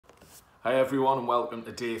Hi everyone and welcome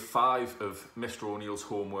to day 5 of Mr. O'Neill's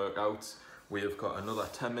home workouts. We have got another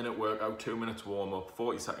 10-minute workout, 2 minutes warm up,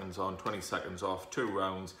 40 seconds on, 20 seconds off, 2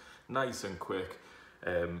 rounds, nice and quick.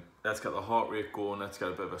 Let's get the heart rate going, let's get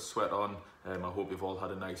a bit of a sweat on. I hope you've all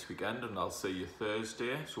had a nice weekend and I'll see you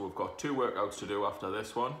Thursday. So we've got 2 workouts to do after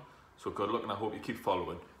this one. So good luck and I hope you keep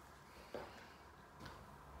following.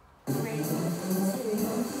 3, 2,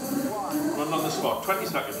 1. Run on the spot, 20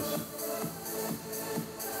 seconds.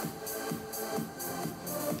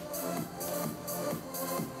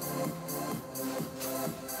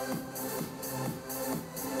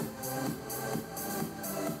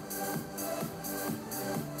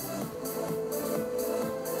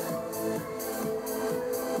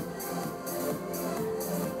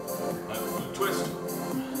 Twist.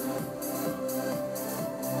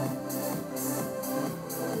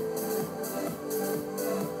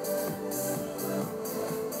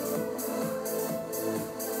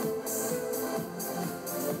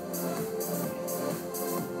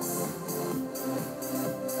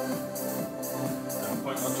 And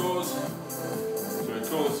point our toes. So your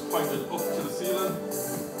toes pointed up to the ceiling.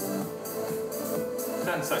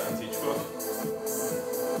 10 seconds each foot.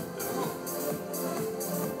 There we go.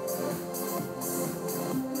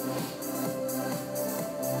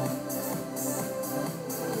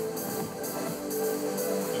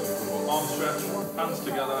 Arm stretch, hands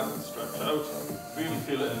together, stretch out, really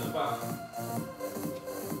feel it in the back.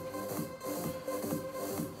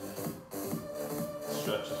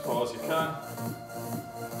 Stretch as far as you can.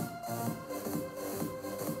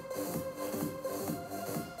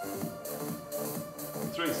 In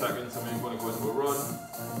 3 seconds and we're going to go into a run.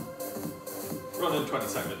 Run in 20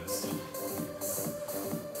 seconds.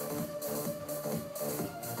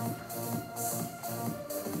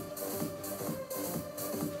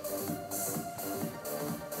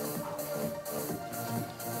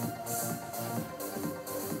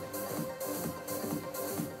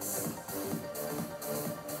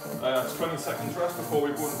 That's 20 seconds rest before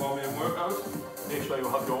we go into our main workout. Make sure you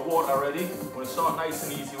have your water ready. We're going to start nice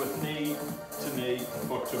and easy with knee to knee,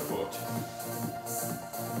 foot to foot.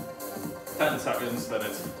 10 seconds, then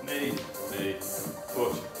it's knee, knee,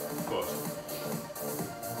 foot, foot.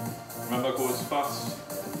 Remember, go as fast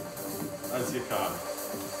as you can.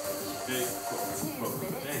 Knee, foot,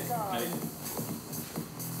 foot, knee, knee.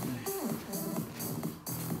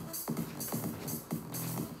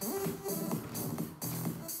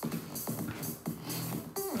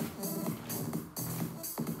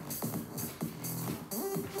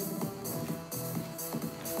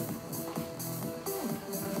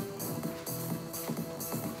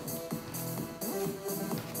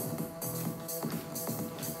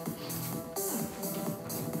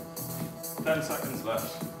 10 seconds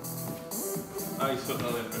left. Nice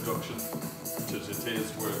little introduction to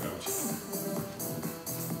today's workout. Just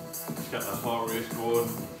get the heart rate going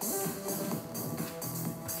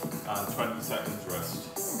and 20 seconds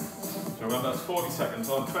rest. So remember that's 40 seconds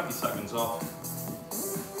on, 20 seconds off,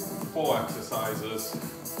 4 exercises,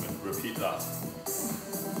 and repeat that.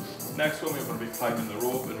 Next one we're going to be climbing the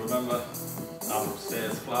rope, and remember I'm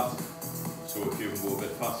upstairs flat, so if you can go a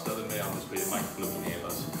bit faster than me, I'm just being mindful of my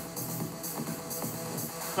neighbours.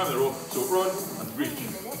 Climb the rope, so run and reach. 3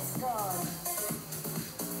 minutes gone.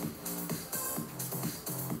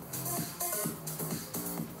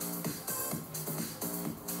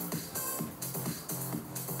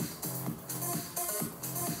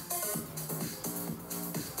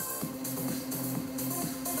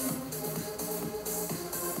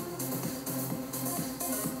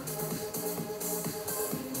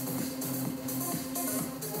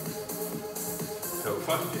 How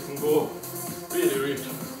fast you can go, really reach.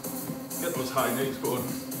 Get those high knees going.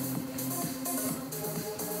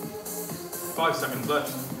 5 seconds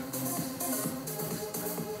left.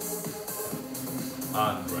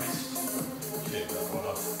 And rest. Shake that one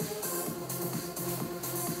off.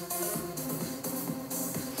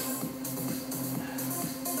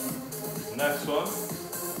 Next one,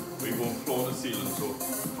 we go floor to ceiling. So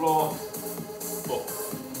floor, up,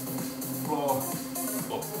 floor,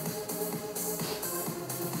 up.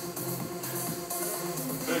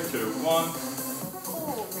 3, 2, 1.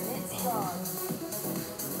 4 minutes gone.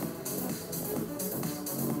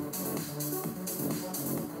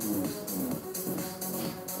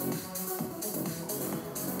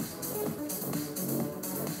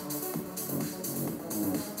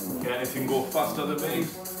 Again, if you can go faster than me,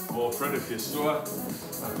 go for it. If you're slower,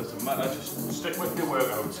 that doesn't matter, just stick with your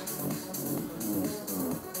workout.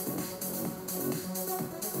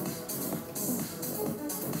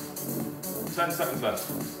 10 seconds left.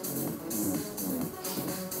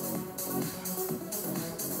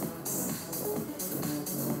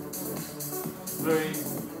 3, 2,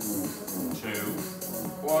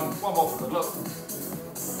 1. One more for the look.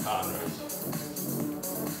 And rest.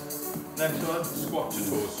 Next one, squat your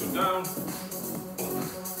toes. So down, up.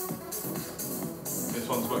 This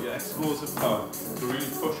one's got your explosive power. So really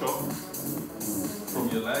push up from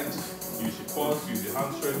your legs. Use your quads, use your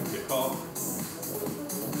hamstring, your calf.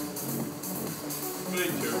 3, 2,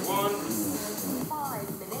 1. 5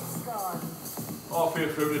 minutes gone. Halfway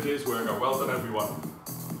through today's workout. Well done, everyone.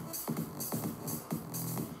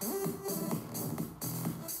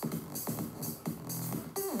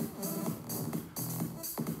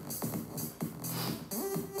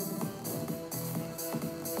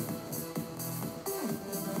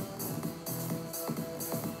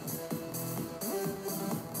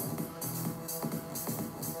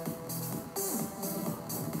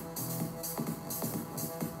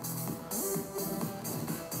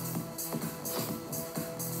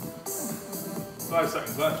 Five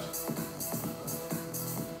seconds left.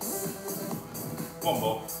 One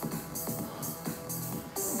more.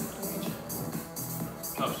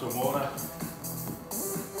 Have some water.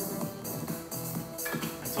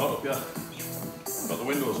 It's hot up here. Got the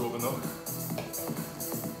windows open though.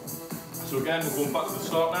 So again, we're going back to the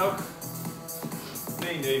start now.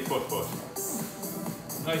 Knee, knee, foot, foot.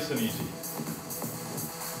 Nice and easy.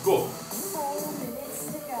 Go. 4 minutes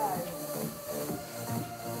to go.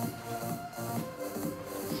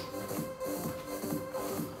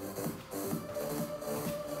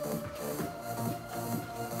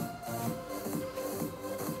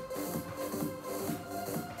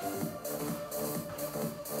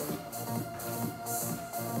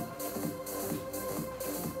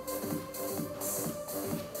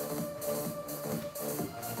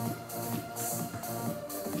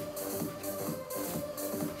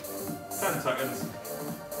 10 seconds.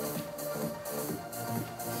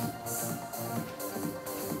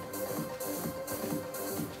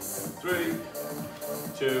 3,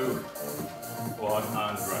 2, 1,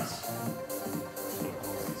 and rest.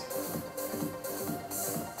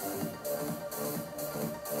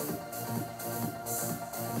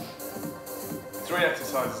 3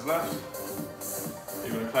 exercises left.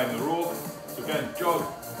 You're going to climb the rope. So again, jog,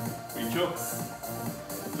 reach up.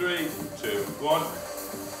 3, 2, 1.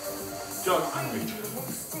 Jog and reach. 3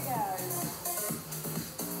 minutes to go.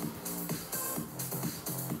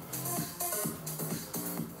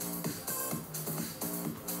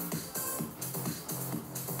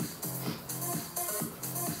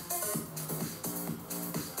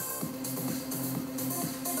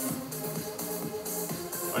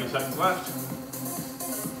 Seconds left.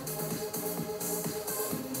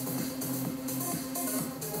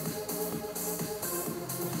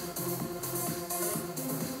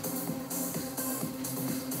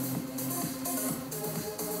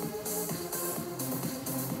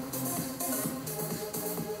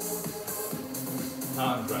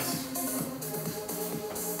 And rest.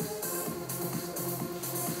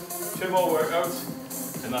 2 more workouts,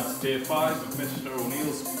 and that's day 5 of Mr.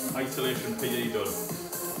 O'Neill's isolation PE done.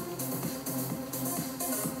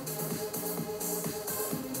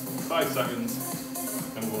 5 seconds,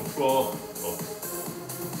 and we're going floor up.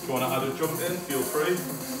 If you want to add a jump in, feel free.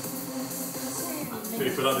 So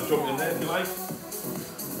you could add a jump in there if you like.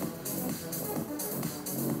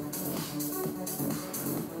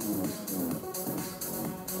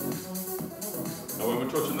 Now when we're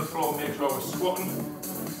touching the floor, make sure we're squatting.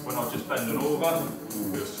 We're not just bending over,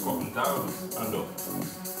 we're squatting down and up.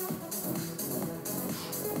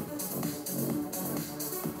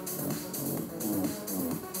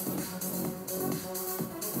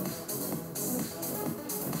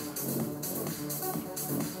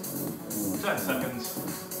 Seconds.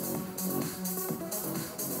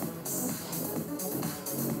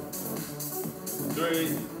 3,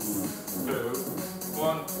 2,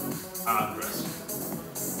 1, and rest.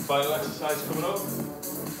 Final exercise coming up.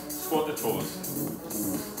 Squat the toes.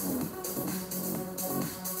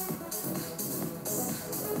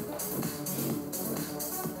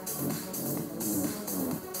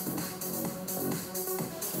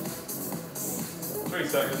 Three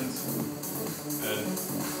seconds. And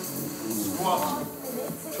squat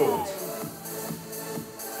toes.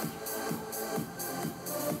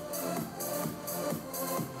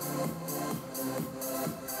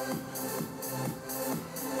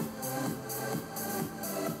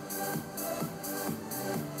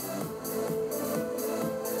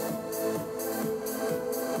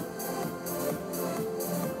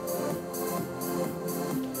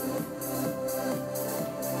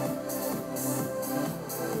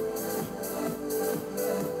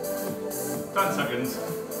 Seconds.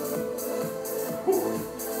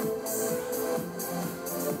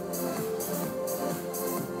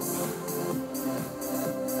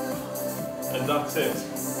 And that's it.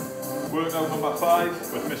 Workout number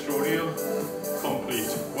 5 with Mr. O'Neill.